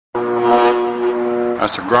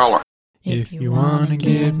That's a growler. If you wanna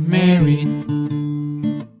get married,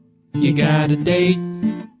 you gotta date.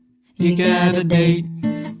 You gotta date.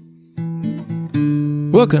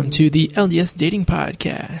 Welcome to the LDS Dating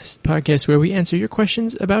Podcast where we answer your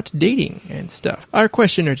questions about dating and stuff. Our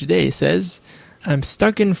questioner today says, I'm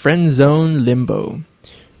stuck in friend zone limbo.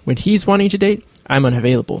 When he's wanting to date, I'm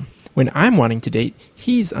unavailable. When I'm wanting to date,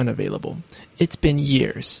 he's unavailable. It's been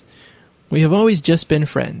years. We have always just been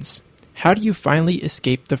friends. How do you finally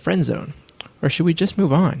escape the friend zone? Or should we just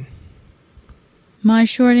move on? My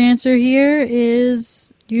short answer here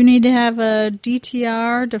is you need to have a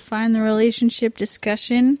DTR, define the relationship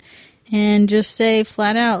discussion, and just say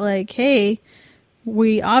flat out like, hey,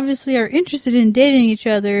 we obviously are interested in dating each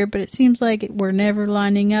other, but it seems like we're never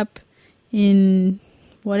lining up in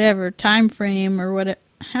whatever time frame or whatever.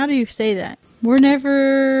 How do you say that? We're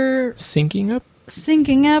never... Syncing up?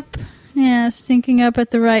 Syncing up. Yeah, syncing up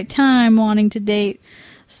at the right time, wanting to date.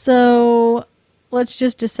 So let's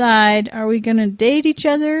just decide, are we going to date each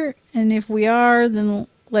other? And if we are, then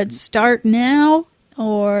let's start now.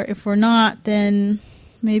 Or if we're not, then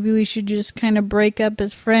maybe we should just kind of break up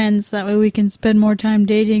as friends. That way we can spend more time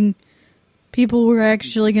dating people we're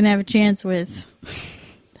actually going to have a chance with.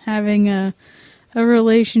 Having a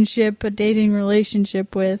relationship, a dating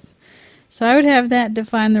relationship with. So I would have that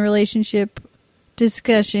define the relationship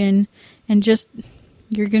discussion, and just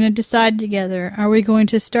you're going to decide together, are we going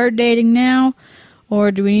to start dating now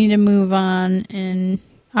or do we need to move on? And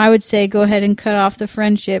I would say go ahead and cut off the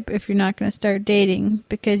friendship if you're not going to start dating,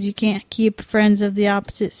 because you can't keep friends of the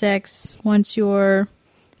opposite sex once you're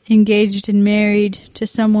engaged and married to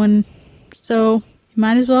someone. So you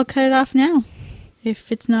might as well cut it off now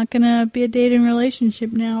if it's not going to be a dating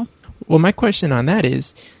relationship now. Well, my question on that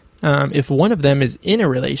is, if one of them is in a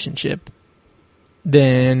relationship,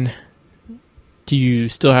 then do you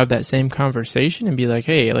still have that same conversation and be like,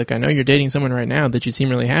 hey, like, I know you're dating someone right now that you seem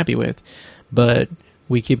really happy with, but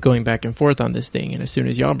we keep going back and forth on this thing, and as soon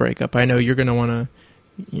as y'all break up, I know you're going to want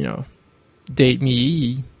to, date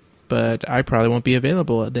me, but I probably won't be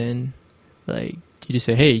available then. Like, you just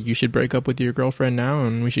say, hey, you should break up with your girlfriend now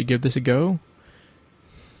and we should give this a go?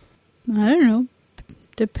 I don't know.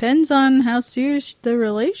 Depends on how serious the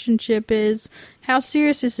relationship is. How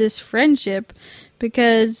serious is this friendship?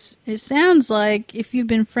 Because it sounds like if you've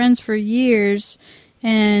been friends for years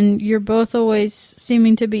and you're both always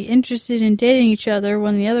seeming to be interested in dating each other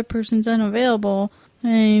when the other person's unavailable, I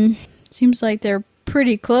mean, it seems like they're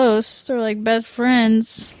pretty close. They're like best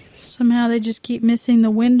friends. Somehow they just keep missing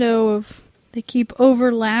the window of... They keep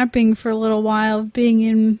overlapping for a little while of being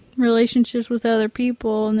in relationships with other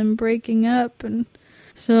people and then breaking up. And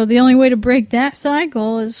so the only way to break that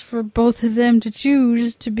cycle is for both of them to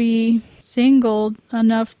choose to be single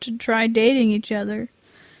enough to try dating each other.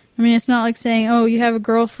 I mean, it's not like saying, oh, you have a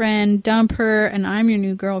girlfriend, dump her, and I'm your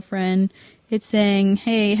new girlfriend. It's saying,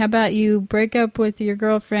 hey, how about you break up with your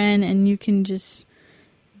girlfriend and you can just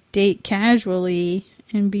date casually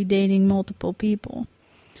and be dating multiple people.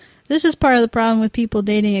 This is part of the problem with people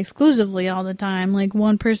dating exclusively all the time. Like,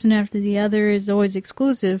 one person after the other is always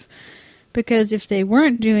exclusive. Because if they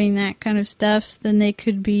weren't doing that kind of stuff, then they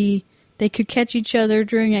could catch each other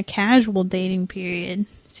during a casual dating period.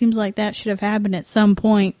 Seems like that should have happened at some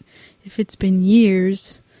point if it's been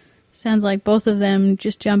years. Sounds like both of them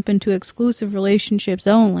just jump into exclusive relationships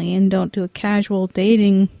only and don't do a casual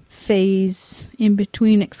dating phase in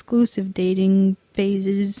between exclusive dating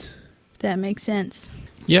phases. If that makes sense.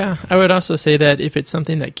 Yeah, I would also say that if it's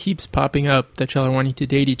something that keeps popping up that y'all are wanting to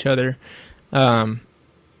date each other, but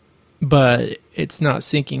it's not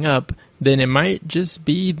syncing up, then it might just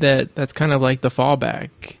be that's kind of like the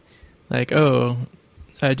fallback. Like, oh,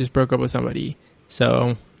 I just broke up with somebody,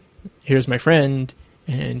 so here's my friend,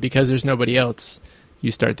 and because there's nobody else,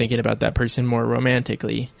 you start thinking about that person more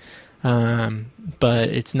romantically. But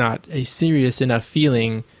it's not a serious enough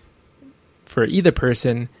feeling for either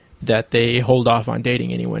person that they hold off on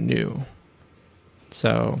dating anyone new.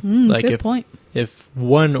 So, like, if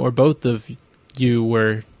one or both of you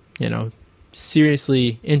were,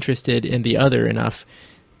 seriously interested in the other enough,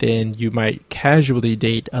 then you might casually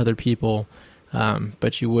date other people,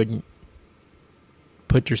 but you wouldn't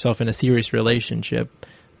put yourself in a serious relationship,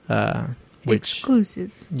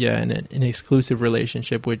 exclusive. Yeah, an exclusive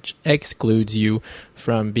relationship, which excludes you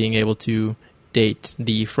from being able to date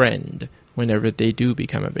the friend whenever they do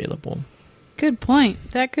become available. Good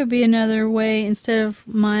point. That could be another way, instead of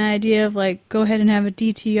my idea of like, go ahead and have a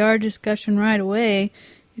DTR discussion right away.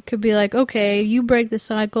 It could be like, okay, you break the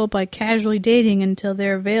cycle by casually dating until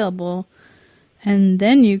they're available, and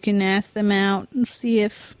then you can ask them out and see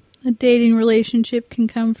if a dating relationship can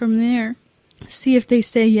come from there. see if they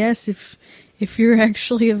say yes if you're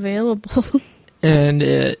actually available. And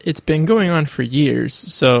it's been going on for years,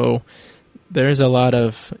 so there's a lot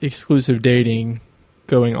of exclusive dating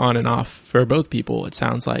going on and off for both people, it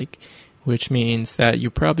sounds like, which means that you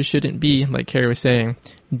probably shouldn't be, like Carrie was saying,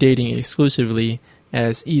 dating exclusively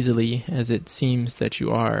as easily as it seems that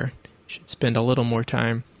you are. You should spend a little more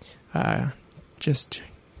time just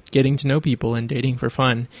getting to know people and dating for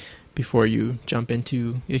fun before you jump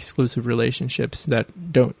into exclusive relationships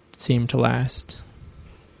that don't seem to last.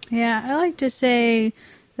 Yeah, I like to say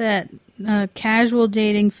that casual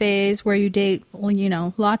dating phase where you date,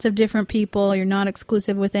 lots of different people, you're not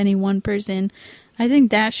exclusive with any one person, I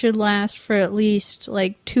think that should last for at least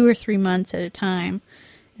like 2 or 3 months at a time.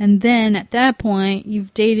 And then at that point,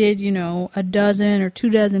 you've dated, a dozen or 2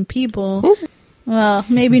 dozen people. Ooh. Well,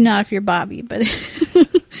 maybe not if you're Bobby, but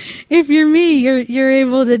if you're me, you're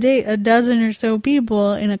able to date a dozen or so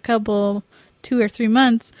people in a couple, 2 or 3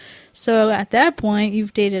 months. So at that point,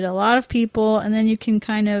 you've dated a lot of people, and then you can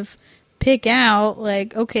kind of pick out,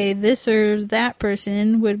 like, okay, this or that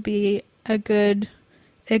person would be a good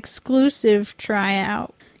exclusive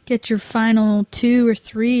tryout. Get your final 2 or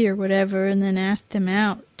 3 or whatever, and then ask them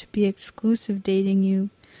out to be exclusive dating you.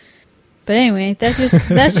 But anyway,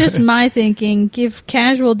 that's just my thinking. Give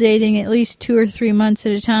casual dating at least 2 or 3 months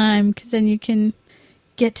at a time, because then you can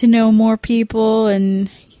get to know more people, and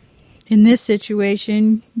in this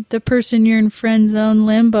situation, the person you're in friend zone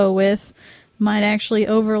limbo with might actually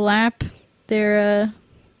overlap their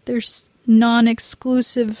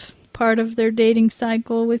non-exclusive part of their dating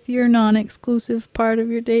cycle with your non-exclusive part of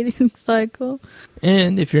your dating cycle.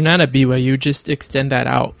 And if you're not at BYU, just extend that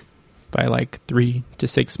out by like 3 to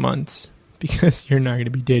 6 months, because you're not going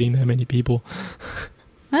to be dating that many people.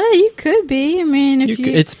 You could be. I mean,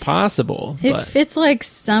 it's possible. If it's like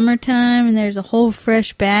summertime and there's a whole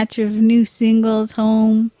fresh batch of new singles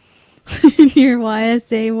home in your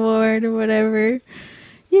YSA ward or whatever,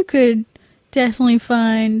 you could definitely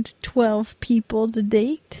find 12 people to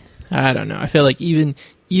date. I don't know. I feel like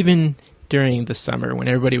even during the summer when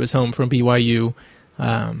everybody was home from BYU,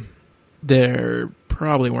 there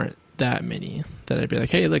probably weren't that many that I'd be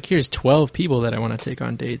like, hey, look, here's 12 people that I want to take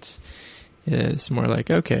on dates. It's more like,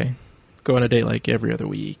 okay, go on a date like every other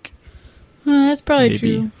week. That's probably maybe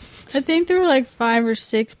true. I think there were like 5 or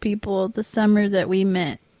 6 people the summer that we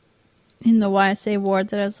met in the YSA ward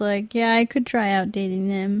that I was like, yeah, I could try out dating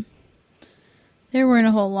them. There weren't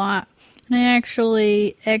a whole lot. And I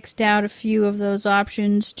actually X'd out a few of those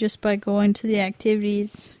options just by going to the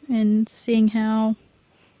activities and seeing how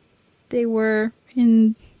they were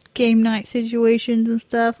in game night situations and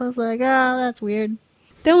stuff. I was like, that's weird.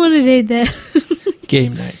 Don't want to date that.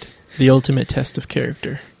 Game night. The ultimate test of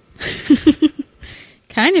character.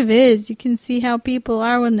 Kind of is. You can see how people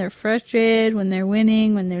are when they're frustrated, when they're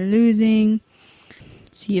winning, when they're losing.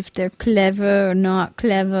 See if they're clever or not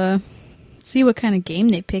clever. See what kind of game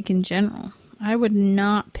they pick in general. I would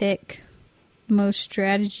not pick most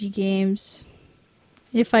strategy games.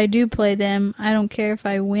 If I do play them, I don't care if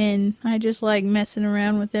I win. I just like messing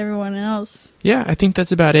around with everyone else. Yeah, I think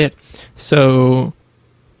that's about it. So,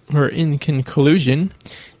 or in conclusion,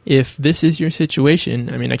 if this is your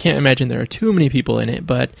situation, I mean, I can't imagine there are too many people in it,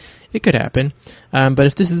 but it could happen. But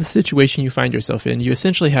if this is the situation you find yourself in, you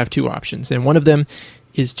essentially have 2 options. And one of them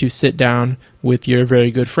is to sit down with your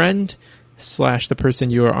very good friend / the person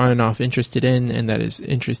you are on and off interested in, and that is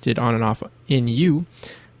interested on and off in you,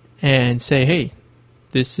 and say, hey,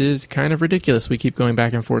 this is kind of ridiculous. We keep going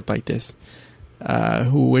back and forth like this.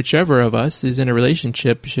 Whichever of us is in a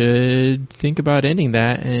relationship should think about ending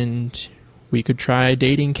that, and we could try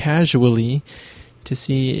dating casually to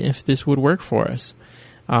see if this would work for us.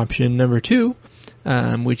 Option number 2,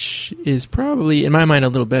 which is probably, in my mind, a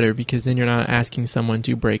little better, because then you're not asking someone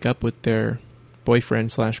to break up with their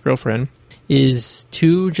boyfriend / girlfriend, is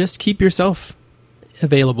to just keep yourself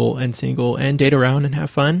available and single and date around and have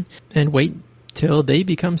fun and wait till they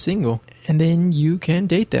become single, and then you can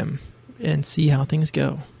date them and see how things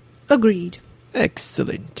go. Agreed.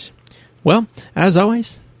 Excellent. Well, as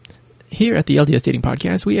always, here at the LDS Dating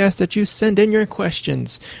Podcast, we ask that you send in your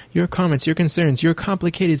questions, your comments, your concerns, your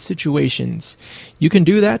complicated situations. You can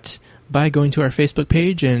do that by going to our Facebook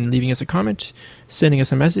page and leaving us a comment, sending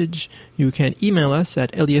us a message. You can email us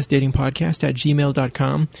at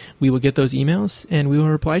ldsdatingpodcast@gmail.com. We will get those emails and we will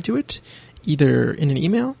reply to it either in an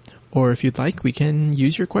email, or if you'd like, we can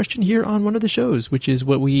use your question here on one of the shows, which is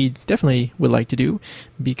what we definitely would like to do,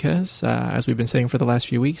 because as we've been saying for the last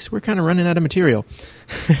few weeks, we're kind of running out of material.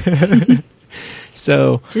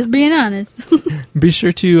 So just being honest. Be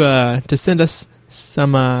sure to send us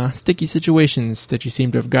some sticky situations that you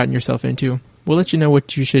seem to have gotten yourself into. we'll let you know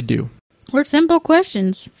what you should do. Or simple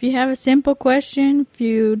questions. If you have a simple question, if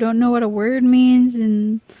you don't know what a word means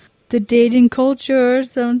in the dating culture or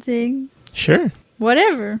something. Sure.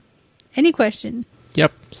 Whatever. Any question.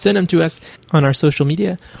 Yep. Send them to us on our social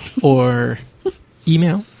media or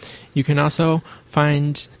email. You can also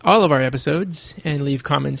find all of our episodes and leave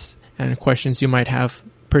comments and questions you might have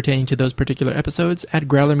pertaining to those particular episodes at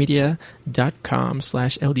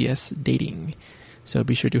growlermedia.com/LDSdating. So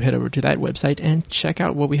be sure to head over to that website and check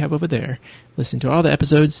out what we have over there. Listen to all the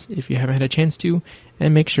episodes if you haven't had a chance to,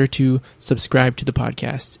 and make sure to subscribe to the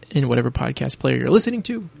podcast in whatever podcast player you're listening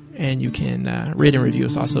to. And you can rate and review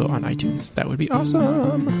us also on iTunes. That would be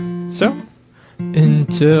awesome. So,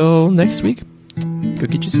 until next week, go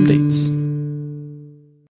get you some dates.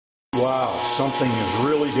 Wow, something is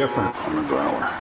really different on a growler.